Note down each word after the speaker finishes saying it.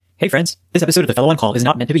Hey friends, this episode of The Fellow on Call is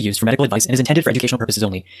not meant to be used for medical advice and is intended for educational purposes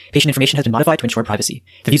only. Patient information has been modified to ensure privacy.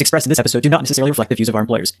 The views expressed in this episode do not necessarily reflect the views of our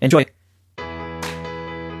employers. Enjoy!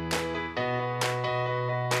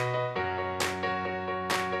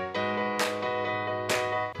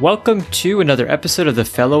 Welcome to another episode of The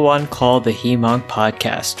Fellow on Call, the Heme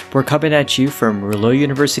podcast. We're coming at you from Rouleau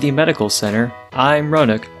University Medical Center. I'm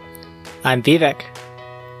Ronak. I'm Vivek.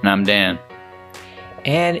 And I'm Dan.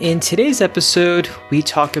 And in today's episode, we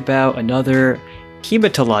talk about another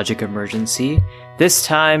hematologic emergency. This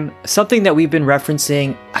time, something that we've been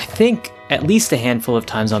referencing, I think, at least a handful of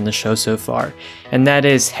times on the show so far, and that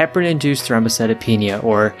is heparin-induced thrombocytopenia,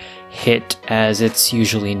 or HIT as it's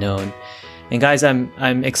usually known. And guys,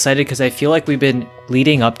 I'm excited because I feel like we've been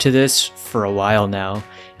leading up to this for a while now,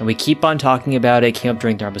 and we keep on talking about it. It came up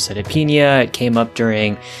during thrombocytopenia. It came up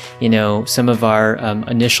during, some of our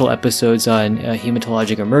initial episodes on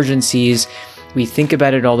hematologic emergencies. We think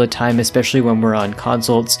about it all the time, especially when we're on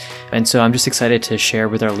consults. And so I'm just excited to share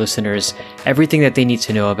with our listeners everything that they need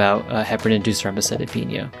to know about heparin-induced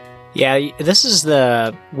thrombocytopenia. Yeah, this is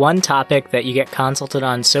the one topic that you get consulted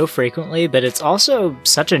on so frequently, but it's also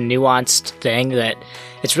such a nuanced thing that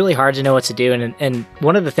it's really hard to know what to do. And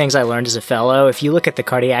one of the things I learned as a fellow, if you look at the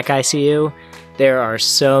cardiac ICU, there are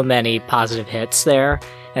so many positive hits there.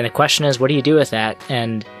 And the question is, what do you do with that?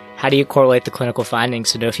 And how do you correlate the clinical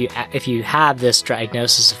findings to know if you have this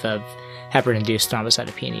diagnosis of heparin-induced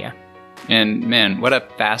thrombocytopenia? And man, what a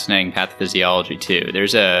fascinating pathophysiology too.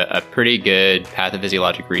 There's a pretty good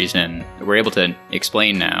pathophysiologic reason that we're able to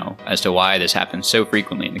explain now as to why this happens so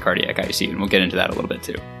frequently in the cardiac ICU, and we'll get into that a little bit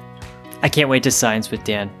too. I can't wait to science with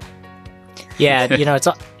Dan. Yeah,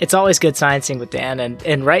 it's always good sciencing with Dan,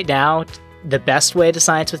 and right now, the best way to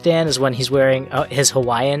science with Dan is when he's wearing his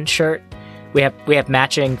Hawaiian shirt. We have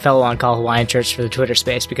matching Fellow on Call Hawaiian shirts for the Twitter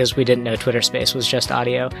space because we didn't know Twitter space was just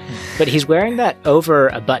audio. But he's wearing that over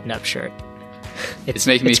a button-up shirt. It's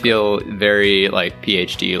making me feel very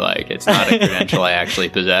PhD-like. It's not a credential I actually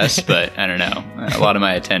possess, but I don't know. A lot of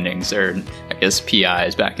my attendings, or I guess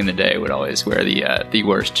PIs back in the day, would always wear the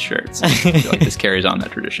worst shirts. I feel like this carries on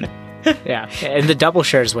that tradition. Yeah, and the double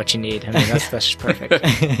shirt is what you need. I mean, that's just perfect.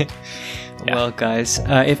 Yeah. Well, guys,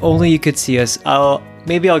 if only you could see us.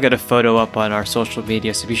 Maybe I'll get a photo up on our social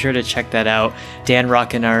media, so be sure to check that out. Dan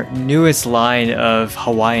rocking our newest line of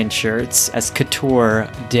Hawaiian shirts as Couture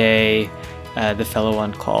Day, the Fellow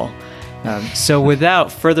on Call. So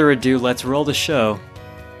without further ado, let's roll the show.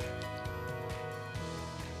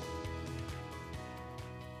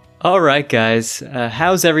 All right, guys.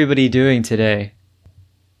 How's everybody doing today?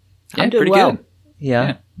 Yeah, I'm doing pretty well. good.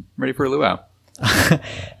 Yeah. Ready for a luau.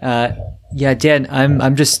 Yeah, Dan,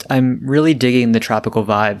 I'm really digging the tropical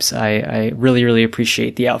vibes. I really, really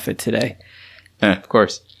appreciate the outfit today. Of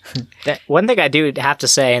course. One thing I do have to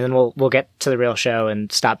say, and then we'll get to the real show and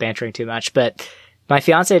stop bantering too much, but my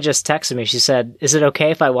fiance just texted me. She said, "Is it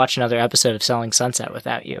okay if I watch another episode of Selling Sunset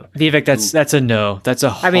without you?" Vivek, that's a no. That's a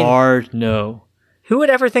hard no. Who would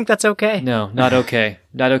ever think that's okay? No, not okay.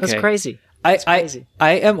 Not okay. That's crazy. I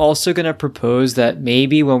am also going to propose that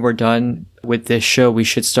maybe when we're done with this show, we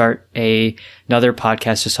should start another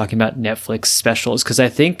podcast just talking about Netflix specials, because I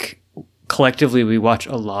think collectively we watch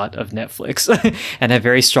a lot of Netflix and have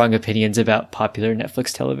very strong opinions about popular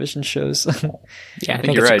Netflix television shows. Yeah, I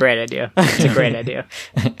think it's right. A great idea. It's a great idea.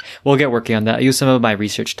 We'll get working on that. I use some of my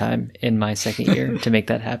research time in my second year to make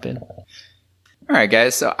that happen. All right,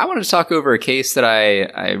 guys. So I wanted to talk over a case that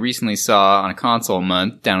I recently saw on a consult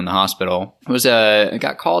month down in the hospital. I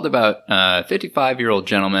got called about a 55-year-old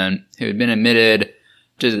gentleman who had been admitted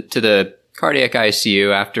to the cardiac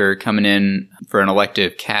ICU after coming in for an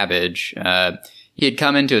elective cabbage. He had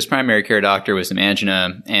come into his primary care doctor with some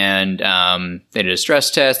angina, and they did a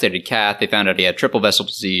stress test, they did a cath, they found out he had triple vessel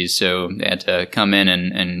disease, so they had to come in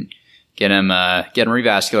and get him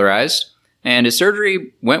revascularized. And his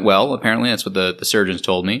surgery went well. Apparently, that's what the surgeons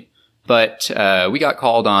told me. But we got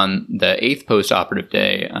called on the 8th post-operative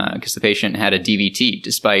day because the patient had a DVT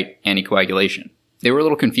despite anticoagulation. They were a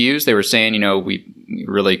little confused. They were saying, we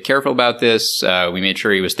were really careful about this. We made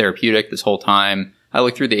sure he was therapeutic this whole time. I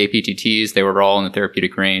looked through the APTTs. They were all in the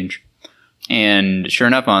therapeutic range. And sure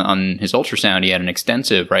enough, on his ultrasound, he had an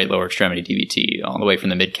extensive right lower extremity DVT all the way from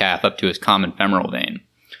the mid-calf up to his common femoral vein.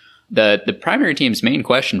 The primary team's main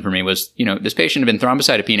question for me was, this patient had been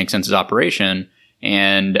thrombocytopenic since his operation,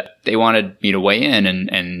 and they wanted me to weigh in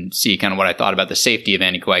and see kind of what I thought about the safety of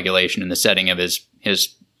anticoagulation in the setting of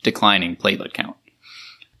his declining platelet count.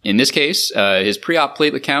 In this case, his pre-op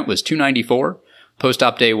platelet count was 294.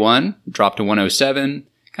 Post-op day 1 dropped to 107,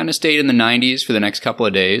 kind of stayed in the 90s for the next couple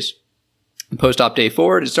of days. Post-op day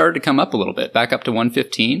 4, it started to come up a little bit, back up to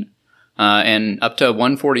 115, and up to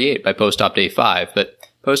 148 by post-op day 5. But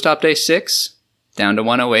post-op day 6, down to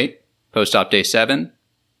 108. Post-op day 7,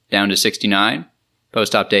 down to 69.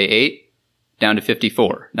 Post-op day 8, down to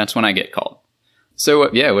 54. That's when I get called. So,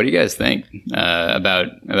 what do you guys think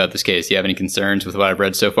about this case? Do you have any concerns with what I've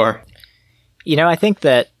read so far? I think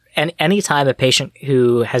that any time a patient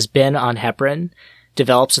who has been on heparin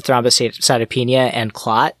develops a thrombocytopenia and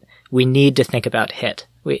clot, we need to think about HIT.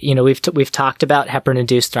 We've talked about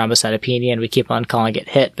heparin-induced thrombocytopenia, and we keep on calling it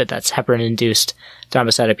HIT, but that's heparin-induced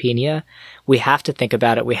thrombocytopenia. We have to think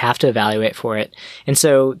about it. We have to evaluate for it. And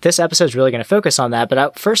so this episode is really going to focus on that.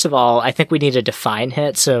 But first of all, I think we need to define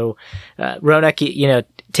HIT. So, Ronak,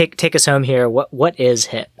 take us home here. What is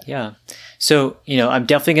HIT? Yeah. So, I'm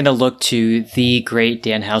definitely going to look to the great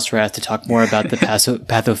Dan Houserath to talk more about the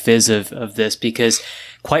pathophys of this, because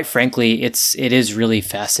quite frankly, it is really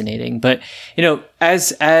fascinating. But,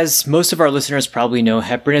 as most of our listeners probably know,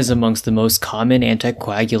 heparin is amongst the most common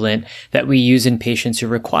anticoagulant that we use in patients who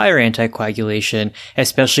require anticoagulation,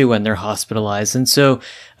 especially when they're hospitalized. And so,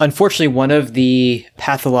 unfortunately, one of the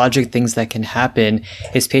pathologic things that can happen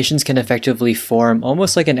is patients can effectively form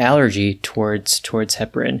almost like an allergy towards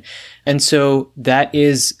heparin. And so that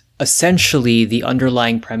is essentially the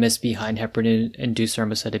underlying premise behind heparin-induced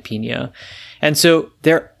thrombocytopenia. And so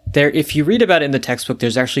if you read about it in the textbook,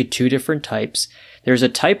 there's actually two different types. There's a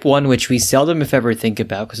type 1, which we seldom, if ever, think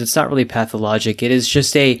about because it's not really pathologic. It is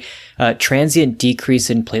just a transient decrease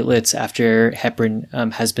in platelets after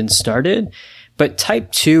heparin has been started. But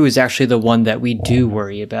type 2 is actually the one that we do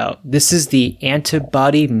worry about. This is the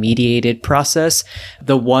antibody-mediated process,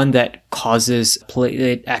 the one that causes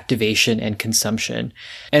platelet activation and consumption.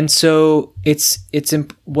 And so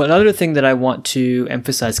one other thing that I want to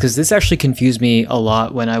emphasize, because this actually confused me a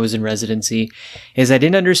lot when I was in residency, is I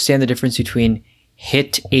didn't understand the difference between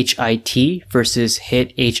HIT, H-I-T versus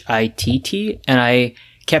HIT, H-I-T-T. And I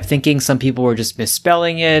kept thinking some people were just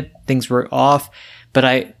misspelling it, things were off. But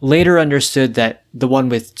I later understood that the one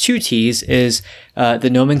with two T's is the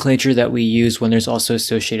nomenclature that we use when there's also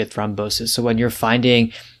associated thrombosis. So when you're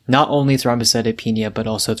finding not only thrombocytopenia, but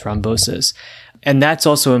also thrombosis. And that's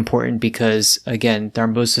also important because, again,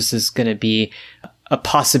 thrombosis is going to be a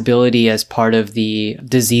possibility as part of the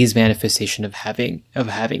disease manifestation of having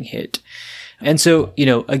HIT. And so,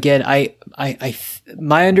 again,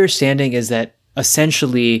 my understanding is that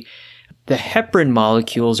essentially the heparin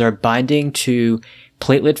molecules are binding to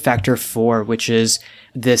platelet factor 4, which is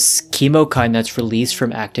this chemokine that's released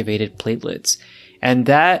from activated platelets. And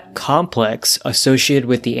that complex associated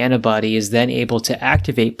with the antibody is then able to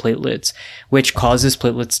activate platelets, which causes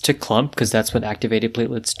platelets to clump, because that's what activated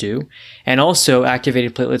platelets do. And also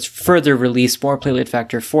activated platelets further release more platelet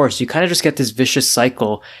factor 4. So you kind of just get this vicious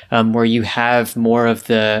cycle where you have more of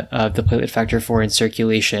the platelet factor 4 in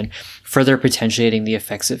circulation, further potentiating the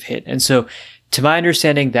effects of HIT. And so to my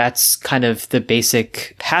understanding, that's kind of the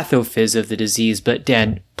basic pathophys of the disease. But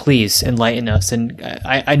Dan, please enlighten us. And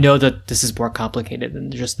I know that this is more complicated than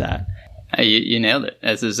just that. You nailed it.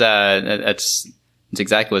 That's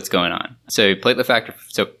exactly what's going on. So platelet factor.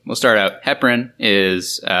 So we'll start out. Heparin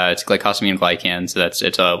is it's glycosamine glycan. So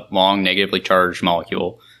it's a long negatively charged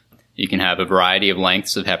molecule. You can have a variety of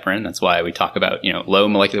lengths of heparin. That's why we talk about low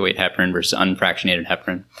molecular weight heparin versus unfractionated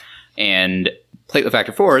heparin. And platelet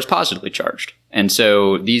factor 4 is positively charged. And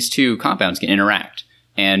so these two compounds can interact.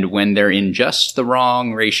 And when they're in just the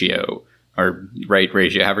wrong ratio, or right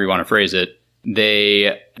ratio, however you want to phrase it,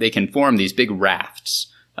 they can form these big rafts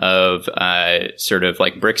of sort of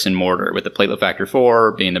like bricks and mortar, with the platelet factor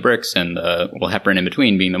 4 being the bricks and the heparin in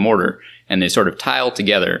between being the mortar. And they sort of tile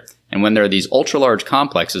together. And when there are these ultra-large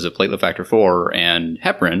complexes of platelet factor 4 and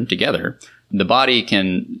heparin together, the body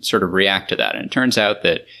can sort of react to that. And it turns out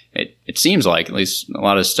that it seems like, at least a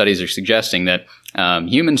lot of studies are suggesting, that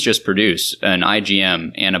humans just produce an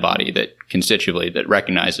IgM antibody that constitutively that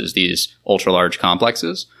recognizes these ultra-large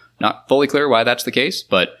complexes. Not fully clear why that's the case,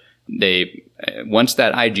 but once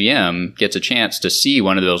that IgM gets a chance to see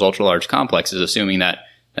one of those ultra-large complexes, assuming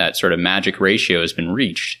that sort of magic ratio has been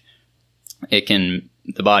reached,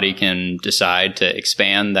 the body can decide to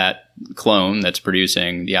expand that clone that's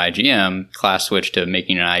producing the IgM, class switch to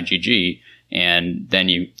making an IgG, and then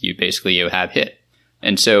you basically have HIT.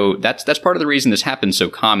 And so that's part of the reason this happens so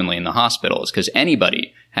commonly in the hospital, is because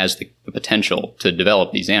anybody has the potential to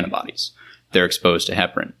develop these antibodies. They're exposed to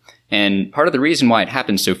heparin. And part of the reason why it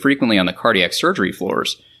happens so frequently on the cardiac surgery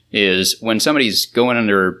floors is when somebody's going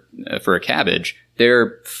under for a CABG,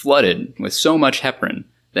 they're flooded with so much heparin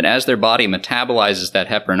that as their body metabolizes that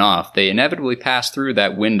heparin off, they inevitably pass through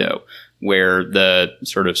that window where the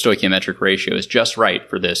sort of stoichiometric ratio is just right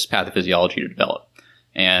for this pathophysiology to develop.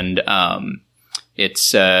 And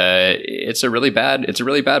it's a really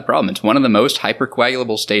bad problem. It's one of the most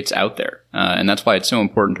hypercoagulable states out there, and that's why it's so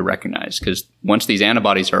important to recognize. Because once these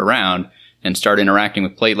antibodies are around and start interacting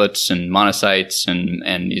with platelets and monocytes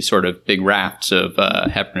and these sort of big rafts of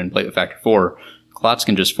heparin and platelet factor 4, clots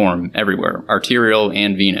can just form everywhere, arterial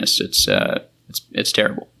and venous. It's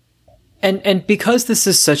terrible. And because this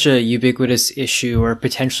is such a ubiquitous issue, or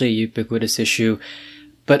potentially a ubiquitous issue,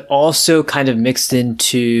 but also kind of mixed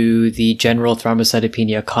into the general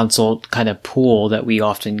thrombocytopenia consult kind of pool that we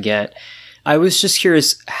often get, I was just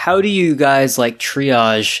curious, how do you guys like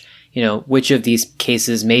triage, which of these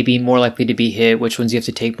cases may be more likely to be hit, which ones you have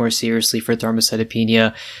to take more seriously for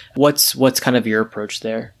thrombocytopenia? What's kind of your approach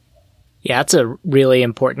there? Yeah, that's a really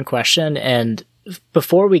important question. And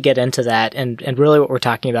before we get into that, and really what we're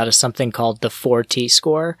talking about is something called the 4T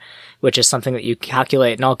score, which is something that you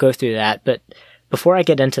calculate, and I'll go through that. But before I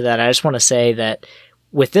get into that, I just want to say that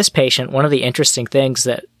with this patient, one of the interesting things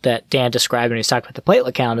that Dan described when he was talking about the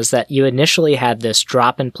platelet count is that you initially had this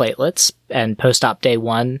drop in platelets and post-op day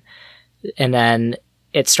 1, and then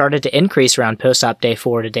it started to increase around post-op day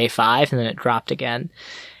 4 to day 5, and then it dropped again.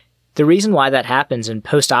 The reason why that happens, and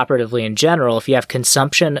post-operatively in general, if you have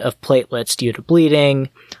consumption of platelets due to bleeding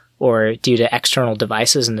or due to external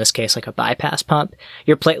devices, in this case like a bypass pump,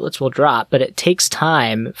 your platelets will drop, but it takes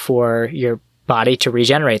time for your body to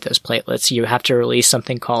regenerate those platelets. You have to release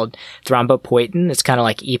something called thrombopoietin. It's kind of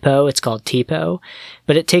like EPO. It's called TPO,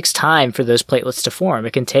 but it takes time for those platelets to form.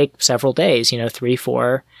 It can take several days,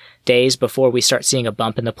 3-4 days before we start seeing a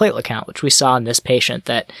bump in the platelet count, which we saw in this patient,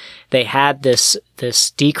 that they had this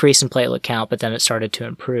decrease in platelet count, but then it started to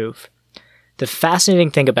improve. The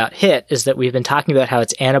fascinating thing about HIT is that we've been talking about how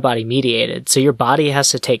it's antibody mediated. So your body has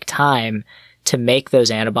to take time to make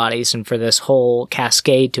those antibodies and for this whole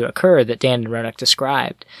cascade to occur that Dan and Ronak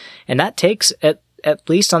described. And that takes at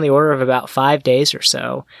least on the order of about 5 days or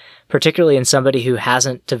so, particularly in somebody who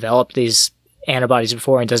hasn't developed these antibodies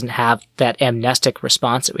before and doesn't have that amnestic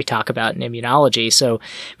response that we talk about in immunology. So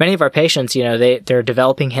many of our patients, they're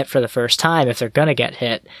developing HIT for the first time if they're going to get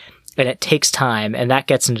HIT, and it takes time, and that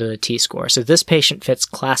gets into the T-score. So this patient fits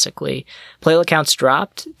classically. Platelet counts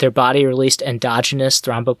dropped, their body released endogenous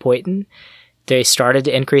thrombopoietin. They started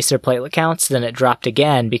to increase their platelet counts, then it dropped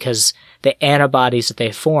again because the antibodies that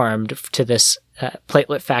they formed to this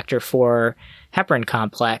platelet factor 4 heparin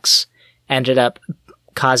complex ended up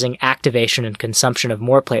causing activation and consumption of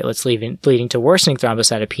more platelets, leading to worsening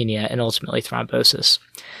thrombocytopenia and ultimately thrombosis.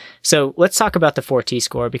 So let's talk about the 4T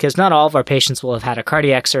score, because not all of our patients will have had a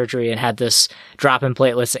cardiac surgery and had this drop in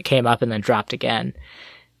platelets that came up and then dropped again.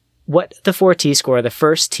 What the 4T score, the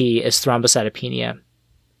first T is thrombocytopenia.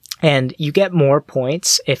 And you get more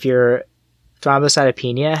points if your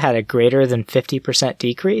thrombocytopenia had a greater than 50%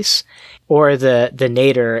 decrease, or the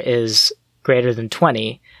nadir is greater than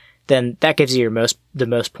 20, then that gives you the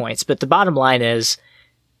most points. But the bottom line is,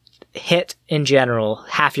 HIT in general,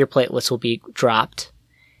 half your platelets will be dropped,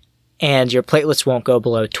 and your platelets won't go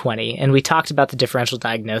below 20. And we talked about the differential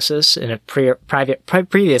diagnosis in a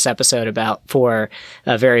previous episode for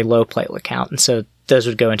a very low platelet count. And so those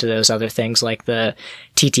would go into those other things like the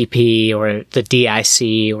TTP or the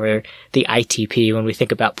DIC or the ITP when we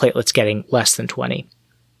think about platelets getting less than 20.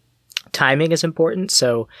 Timing is important.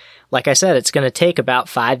 So like I said, it's going to take about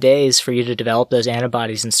 5 days for you to develop those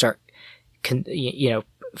antibodies and start,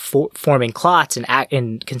 forming clots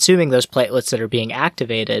and consuming those platelets that are being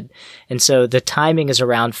activated. And so the timing is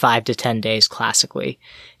around 5 to 10 days classically.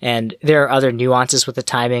 And there are other nuances with the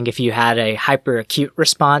timing. If you had a hyperacute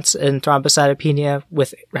response in thrombocytopenia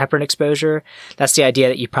with heparin exposure, that's the idea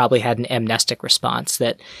that you probably had an amnestic response,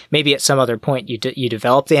 that maybe at some other point you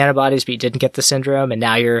developed the antibodies, but you didn't get the syndrome, and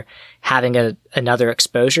now you're having another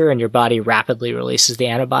exposure and your body rapidly releases the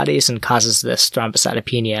antibodies and causes this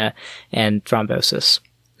thrombocytopenia and thrombosis.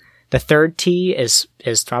 The third T is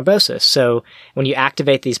thrombosis. So when you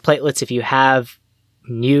activate these platelets, if you have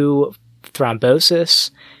new thrombosis,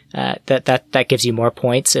 that gives you more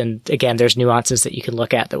points. And again, there's nuances that you can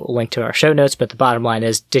look at that we'll link to our show notes. But the bottom line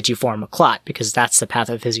is, did you form a clot? Because that's the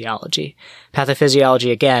pathophysiology. Pathophysiology,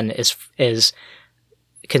 again, is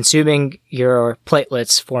consuming your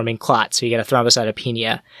platelets, forming clots. So you get a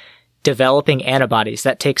thrombocytopenia. Developing antibodies,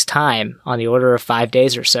 that takes time on the order of 5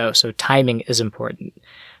 days or so. So timing is important.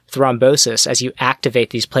 thrombosis as you activate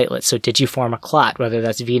these platelets. So did you form a clot, whether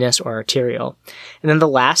that's venous or arterial? And then the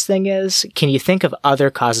last thing is, can you think of other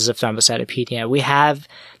causes of thrombocytopenia? We have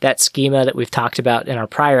that schema that we've talked about in our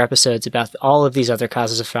prior episodes about all of these other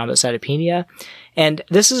causes of thrombocytopenia. And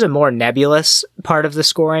this is a more nebulous part of the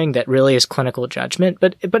scoring that really is clinical judgment,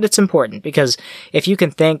 but it's important because if you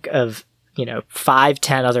can think of 5,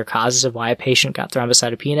 10 other causes of why a patient got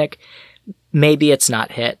thrombocytopenic, maybe it's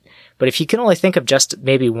not hit. But if you can only think of just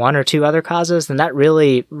maybe 1 or 2 other causes, then that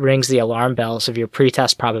really rings the alarm bells of your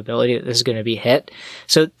pretest probability that this is going to be hit.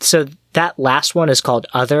 So that last one is called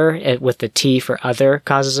other, with the T for other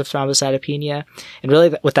causes of thrombocytopenia. And really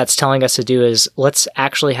what that's telling us to do is let's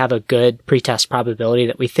actually have a good pretest probability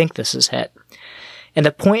that we think this is hit. And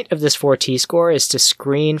the point of this 4T score is to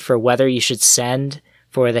screen for whether you should send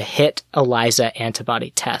for the hit ELISA antibody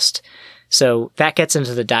test. So that gets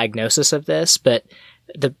into the diagnosis of this, but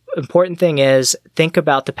the important thing is think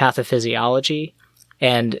about the pathophysiology,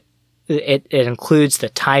 and it includes the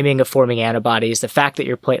timing of forming antibodies, the fact that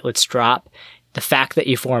your platelets drop, the fact that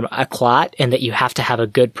you form a clot, and that you have to have a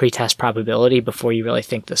good pretest probability before you really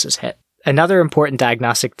think this is hit. Another important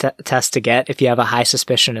diagnostic test to get if you have a high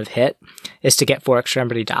suspicion of hit is to get 4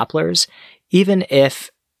 extremity Dopplers. Even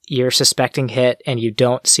if you're suspecting hit and you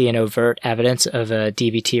don't see an overt evidence of a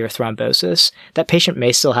DVT or thrombosis, that patient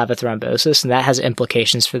may still have a thrombosis, and that has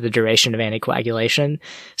implications for the duration of anticoagulation.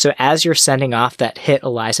 So as you're sending off that hit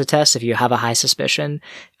ELISA test, if you have a high suspicion,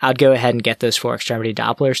 I'd go ahead and get those 4 extremity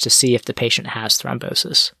Dopplers to see if the patient has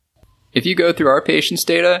thrombosis. If you go through our patient's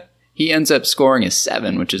data, he ends up scoring a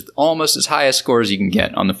 7, which is almost as high a score as you can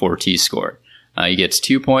get on the 4T score. He gets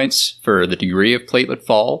 2 points for the degree of platelet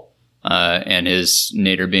fall, and his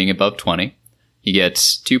nadir being above 20. He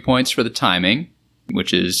gets 2 points for the timing,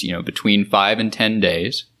 which is, between 5 and 10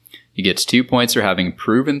 days. He gets 2 points for having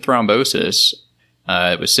proven thrombosis.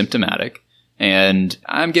 It was symptomatic. And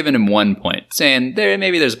I'm giving him 1 point, saying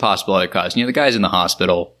maybe there's a possible other cause. The guy's in the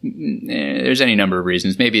hospital. There's any number of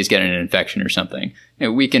reasons. Maybe he's getting an infection or something.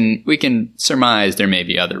 We can surmise there may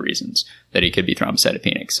be other reasons that he could be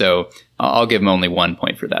thrombocytopenic. So I'll give him only 1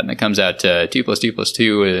 point for that. And that comes out to 2 plus 2 plus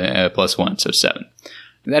 2 plus 1, so 7.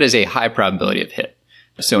 That is a high probability of hit.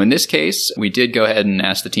 So in this case, we did go ahead and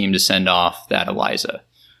ask the team to send off that ELISA.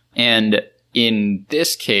 And in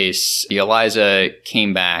this case, the ELISA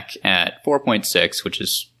came back at 4.6, which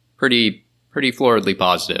is pretty floridly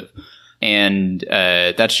positive. And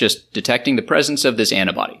that's just detecting the presence of this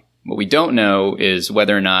antibody. What we don't know is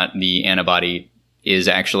whether or not the antibody is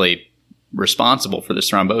actually responsible for this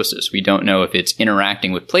thrombosis. We don't know if it's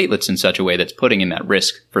interacting with platelets in such a way that's putting him at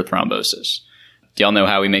risk for thrombosis. Do y'all know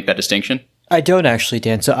how we make that distinction? I don't actually,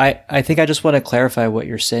 Dan. So I think I just want to clarify what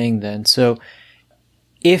you're saying then. So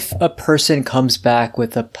if a person comes back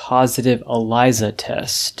with a positive ELISA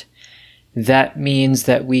test, that means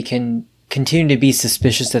that we can continue to be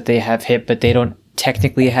suspicious that they have hit, but they don't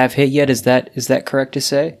technically have hit yet. Is that correct to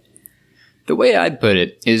say? The way I'd put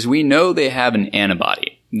it is we know they have an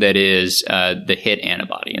antibody that is the hit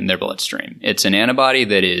antibody in their bloodstream. It's an antibody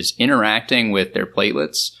that is interacting with their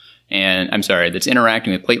platelets, that's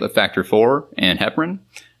interacting with platelet factor 4 and heparin,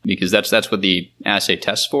 because that's what the assay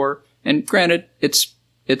tests for. And granted, it's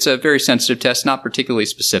a very sensitive test, not particularly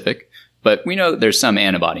specific, but we know that there's some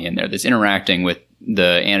antibody in there that's interacting with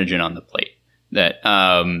the antigen on the plate. That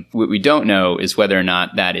what we don't know is whether or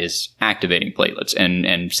not that is activating platelets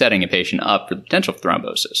and setting a patient up for the potential for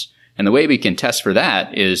thrombosis. And the way we can test for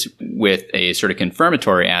that is with a sort of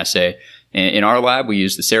confirmatory assay. In our lab, we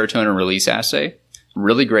use the serotonin release assay.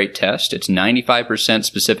 Really great test. It's 95%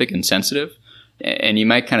 specific and sensitive. And you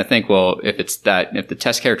might kind of think, well, if the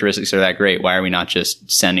test characteristics are that great, why are we not just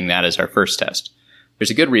sending that as our first test? There's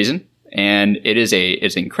a good reason, and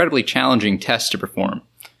it's an incredibly challenging test to perform.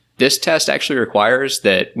 This test actually requires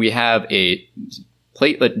that we have a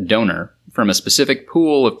platelet donor from a specific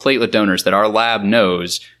pool of platelet donors that our lab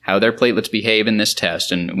knows how their platelets behave in this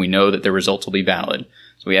test, and we know that their results will be valid.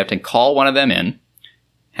 So we have to call one of them in,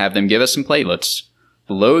 have them give us some platelets,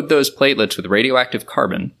 load those platelets with radioactive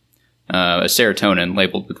carbon, a serotonin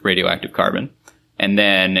labeled with radioactive carbon, and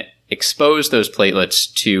then expose those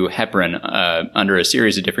platelets to heparin under a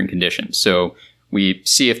series of different conditions. So we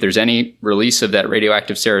see if there's any release of that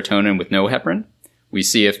radioactive serotonin with no heparin. We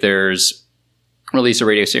see if there's release of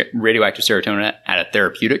radioactive serotonin at a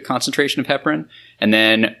therapeutic concentration of heparin. And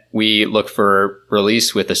then we look for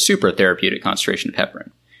release with a supratherapeutic concentration of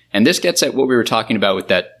heparin. And this gets at what we were talking about with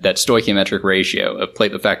that stoichiometric ratio of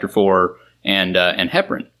platelet factor 4 and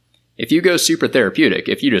heparin. If you go supratherapeutic,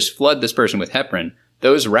 if you just flood this person with heparin,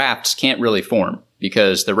 those rafts can't really form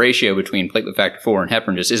because the ratio between platelet factor 4 and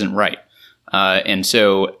heparin just isn't right. And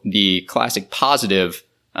so the classic positive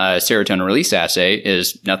serotonin release assay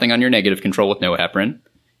is nothing on your negative control with no heparin.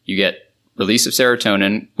 You get release of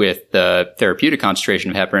serotonin with the therapeutic concentration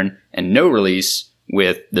of heparin and no release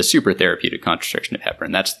with the super therapeutic concentration of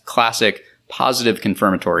heparin. That's the classic positive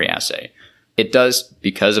confirmatory assay. It does,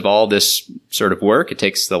 because of all this sort of work, it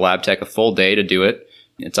takes the lab tech a full day to do it.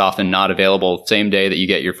 It's often not available same day that you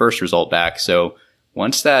get your first result back. So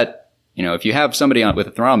once that, if you have somebody with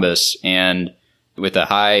a thrombus and with a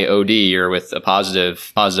high OD or with a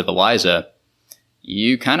positive ELISA,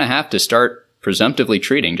 you kind of have to start presumptively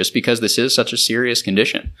treating just because this is such a serious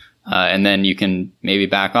condition. And then you can maybe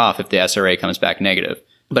back off if the SRA comes back negative.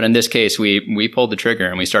 But in this case, we pulled the trigger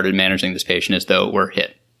and we started managing this patient as though it were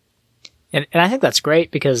HIT. And I think that's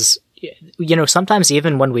great because, sometimes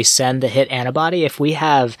even when we send the HIT antibody, if we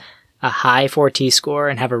have a high 4T score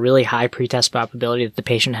and have a really high pretest probability that the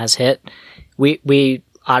patient has HIT, we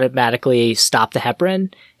automatically stop the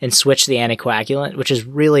heparin and switch the anticoagulant, which is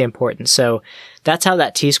really important. So that's how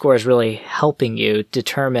that T-score is really helping you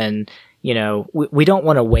determine, we don't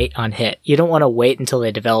want to wait on HIT. You don't want to wait until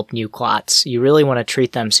they develop new clots. You really want to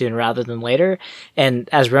treat them soon rather than later. And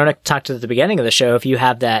as Ronak talked at the beginning of the show, if you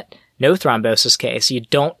have that no thrombosis case, you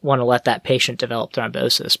don't want to let that patient develop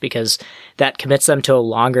thrombosis because that commits them to a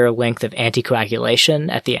longer length of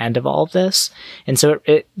anticoagulation at the end of all of this. And so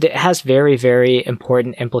it has very, very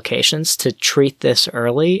important implications to treat this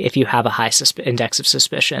early if you have a high index of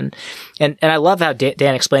suspicion. And I love how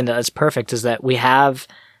Dan explained that. It's perfect, is that we have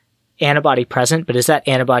antibody present, but is that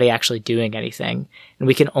antibody actually doing anything? And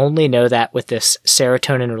we can only know that with this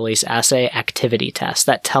serotonin release assay activity test.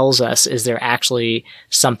 That tells us, is there actually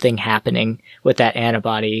something happening with that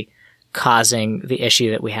antibody causing the issue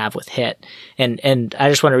that we have with HIT? And I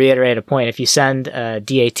just want to reiterate a point. If you send a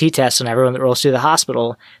DAT test on everyone that rolls through the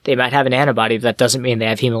hospital, they might have an antibody, but that doesn't mean they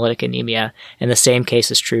have hemolytic anemia. And the same case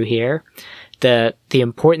is true here. The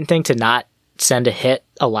important thing to not send a HIT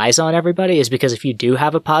ELISA on everybody is because if you do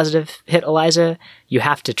have a positive HIT ELISA, you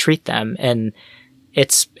have to treat them. And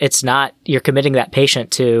it's not, you're committing that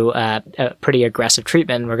patient to a pretty aggressive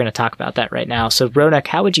treatment. We're going to talk about that right now. So Ronak,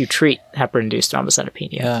 how would you treat heparin-induced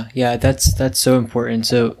thrombocytopenia? Yeah, that's so important.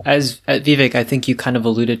 So as Vivek, I think you kind of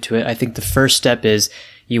alluded to it. I think the first step is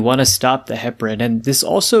you want to stop the heparin. And this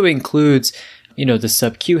also includes, the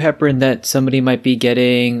sub-Q heparin that somebody might be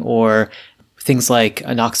getting, or things like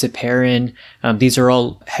enoxaparin. These are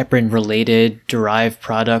all heparin-related derived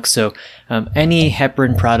products. So any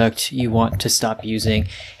heparin product you want to stop using,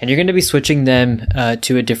 and you're going to be switching them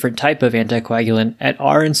to a different type of anticoagulant. At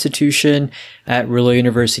our institution, at Rulo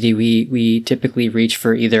University, we typically reach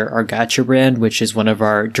for either argatroban, which is one of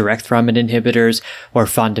our direct thrombin inhibitors, or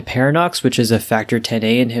fondaparinux, which is a factor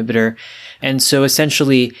Xa inhibitor. And so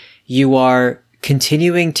essentially, you are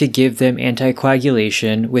continuing to give them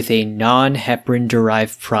anticoagulation with a non-heparin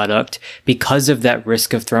derived product because of that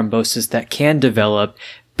risk of thrombosis that can develop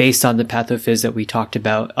based on the pathophys that we talked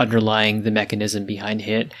about underlying the mechanism behind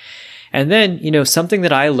HIT. And then, something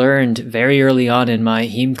that I learned very early on in my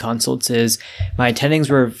heme consults is my attendings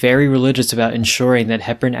were very religious about ensuring that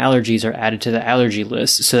heparin allergies are added to the allergy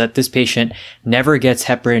list so that this patient never gets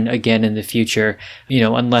heparin again in the future,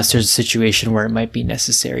 unless there's a situation where it might be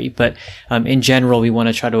necessary. But in general, we want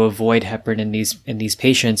to try to avoid heparin in these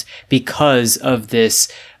patients because of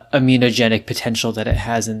this immunogenic potential that it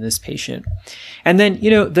has in this patient. And then,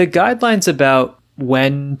 the guidelines about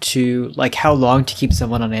how long to keep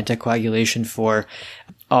someone on anticoagulation for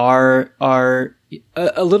are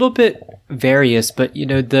a little bit various, but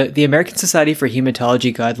the American Society for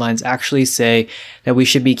Hematology guidelines actually say that we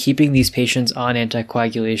should be keeping these patients on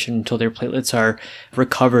anticoagulation until their platelets are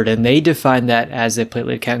recovered, and they define that as a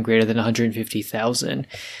platelet count greater than 150,000.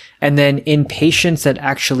 And then in patients that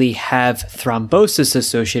actually have thrombosis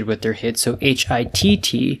associated with their HIT, so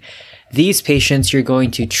HITT, these patients you're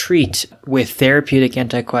going to treat with therapeutic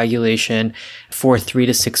anticoagulation for 3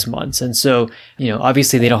 to 6 months. And so,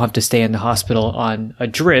 obviously they don't have to stay in the hospital on a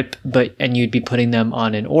drip, and you'd be putting them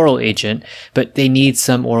on an oral agent, but they need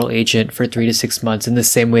some oral agent for 3 to 6 months in the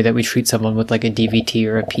same way that we treat someone with like a DVT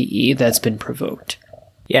or a PE that's been provoked.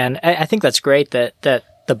 Yeah, and I think that's great that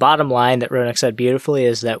the bottom line that Ronak said beautifully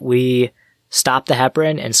is that we stop the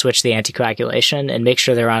heparin and switch the anticoagulation and make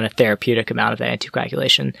sure they're on a therapeutic amount of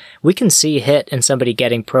anticoagulation. We can see HIT in somebody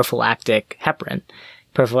getting prophylactic heparin,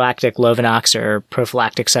 prophylactic Lovenox or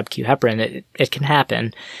prophylactic sub-Q heparin. It can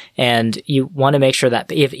happen. And you want to make sure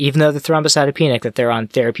that even though they're thrombocytopenic, that they're on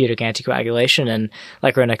therapeutic anticoagulation. And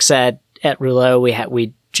like Ronak said, at Rouleau,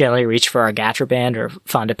 we generally reach for argatroban or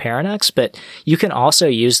fondaparinux, but you can also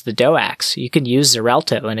use the DOACs. You can use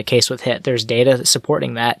Xarelto in a case with HIT. There's data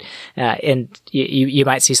supporting that. And you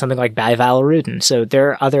might see something like bivalirudin. So there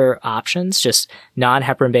are other options, just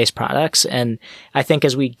non-heparin-based products. And I think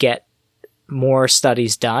as we get more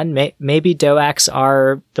studies done, maybe DOACs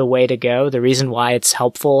are the way to go. The reason why it's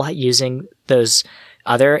helpful using those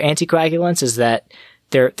other anticoagulants is that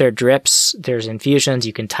they're drips, there's infusions,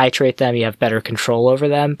 you can titrate them, you have better control over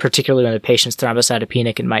them, particularly when the patient's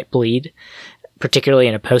thrombocytopenic and might bleed. Particularly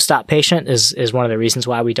in a post-op patient is one of the reasons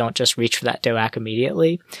why we don't just reach for that DOAC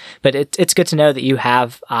immediately. But it's good to know that you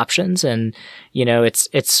have options, and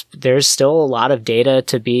there's still a lot of data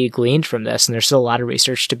to be gleaned from this, and there's still a lot of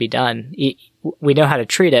research to be done. We know how to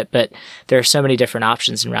treat it, but there are so many different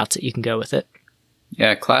options and routes that you can go with it.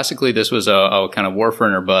 Yeah, classically, this was a kind of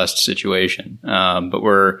warfarin or bust situation, but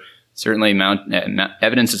we're certainly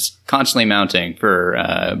evidence is constantly mounting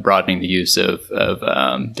for broadening the use of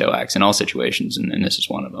DOACs in all situations, and this is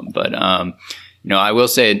one of them. But I will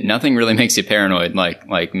say nothing really makes you paranoid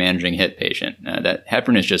like managing a HIT patient. That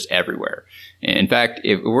heparin is just everywhere. In fact,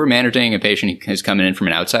 if we're managing a patient who's coming in from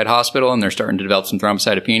an outside hospital and they're starting to develop some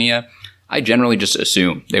thrombocytopenia, I generally just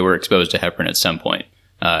assume they were exposed to heparin at some point.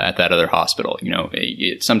 At that other hospital.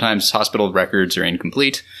 Sometimes hospital records are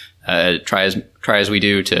incomplete. Try as we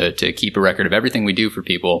do to keep a record of everything we do for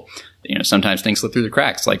people. Sometimes things slip through the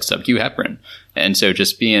cracks, like sub-Q heparin. And so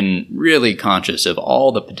just being really conscious of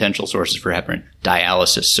all the potential sources for heparin.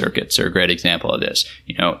 Dialysis circuits are a great example of this.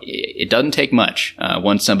 It doesn't take much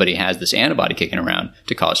once somebody has this antibody kicking around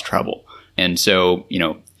to cause trouble. And so,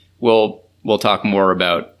 we'll talk more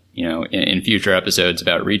about in future episodes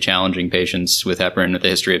about re-challenging patients with heparin with a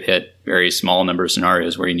history of HIT, very small number of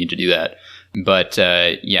scenarios where you need to do that. But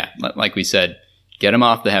like we said, get them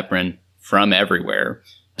off the heparin from everywhere.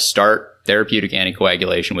 Start therapeutic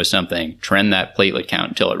anticoagulation with something, trend that platelet count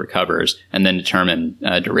until it recovers, and then determine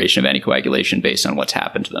duration of anticoagulation based on what's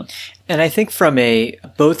happened to them. And I think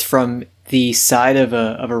both from the side of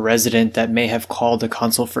a resident that may have called a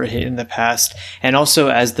consult for a HIT in the past, and also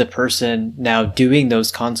as the person now doing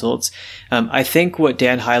those consults, I think what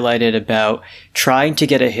Dan highlighted about trying to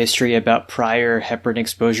get a history about prior heparin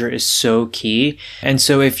exposure is so key. And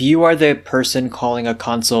so if you are the person calling a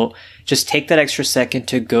consult, just take that extra second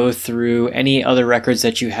to go through any other records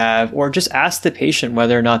that you have, or just ask the patient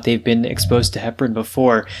whether or not they've been exposed to heparin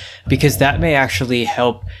before, because that may actually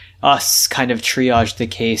help us kind of triage the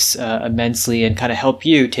case immensely and kind of help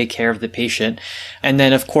you take care of the patient. And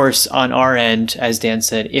then, of course, on our end, as Dan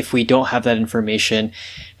said, if we don't have that information,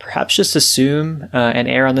 perhaps just assume and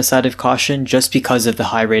err on the side of caution just because of the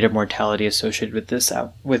high rate of mortality associated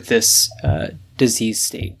with this disease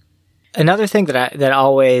state. Another thing that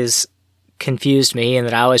always confused me and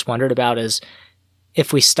that I always wondered about is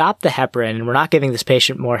if we stop the heparin and we're not giving this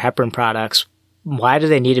patient more heparin products, why do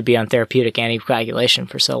they need to be on therapeutic anticoagulation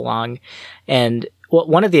for so long? And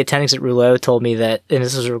one of the attendings at Rouleau told me that, and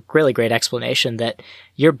this is a really great explanation, that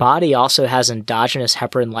your body also has endogenous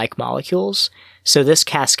heparin-like molecules. So this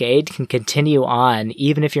cascade can continue on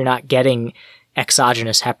even if you're not getting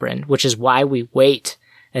exogenous heparin, which is why we wait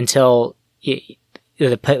until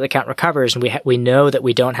the platelet count recovers, and we know that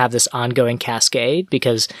we don't have this ongoing cascade,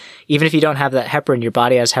 because even if you don't have that heparin, your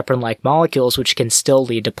body has heparin-like molecules, which can still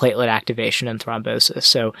lead to platelet activation and thrombosis.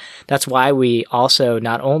 So that's why we also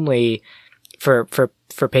not only for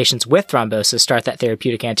patients with thrombosis start that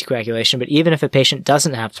therapeutic anticoagulation, but even if a patient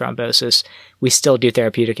doesn't have thrombosis, we still do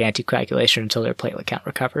therapeutic anticoagulation until their platelet count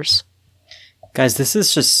recovers. Guys, this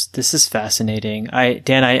is fascinating.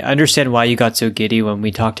 Dan, I understand why you got so giddy when we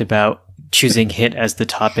talked about choosing HIT as the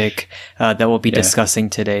topic that we'll be discussing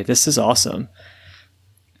today. This is awesome.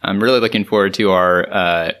 I'm really looking forward to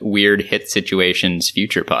our weird HIT situations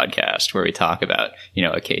future podcast, where we talk about,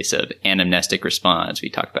 a case of anamnestic response. We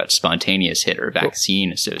talk about spontaneous HIT or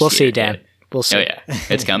vaccine associated. We'll see, Dan. HIT. We'll see. Oh yeah,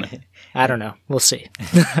 it's coming. I don't know. We'll see.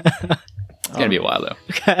 It's gonna be a while though.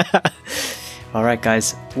 All right,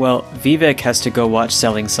 guys. Well, Vivek has to go watch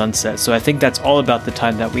Selling Sunset, so I think that's all about the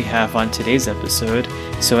time that we have on today's episode.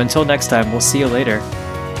 So until next time, we'll see you later.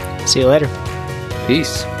 See you later.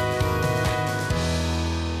 Peace.